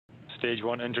Stage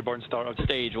 1 entry burn started.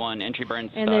 Stage 1 entry burn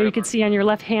started. And there you can see on your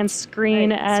left-hand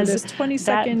screen as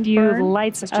that view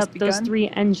lights up, those 3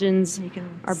 engines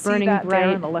are burning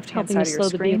bright, helping to slow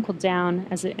the vehicle down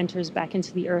as it enters back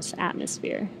into the Earth's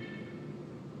atmosphere.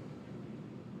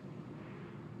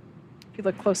 If you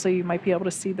look closely, you might be able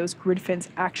to see those grid fins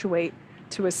actuate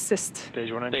to assist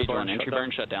Stage 1 entry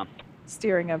burn shutdown.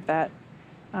 Steering of that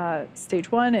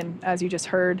Stage 1, and as you just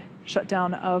heard,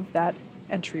 shutdown of that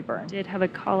entry burn. Did have a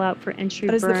call out for entry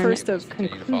burn. That is the first of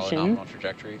conclusion.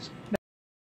 Trajectories.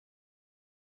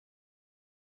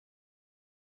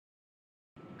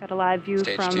 Got a live view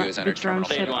from the drone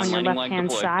ship on your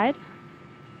left-hand side.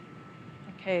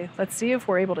 Okay, let's see if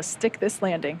we're able to stick this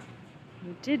landing.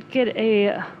 We did get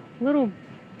a little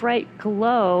bright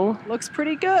glow. Looks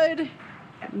pretty good.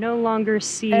 No longer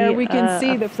see we can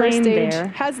see the first stage there.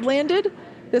 has landed.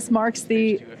 This marks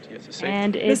the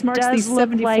and it does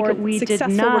look like we did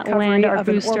not land our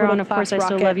booster on Of Course I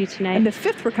Still Love You Tonight. And the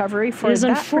 5th recovery for it is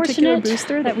that particular unfortunate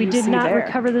booster that we did not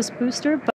recover this booster. But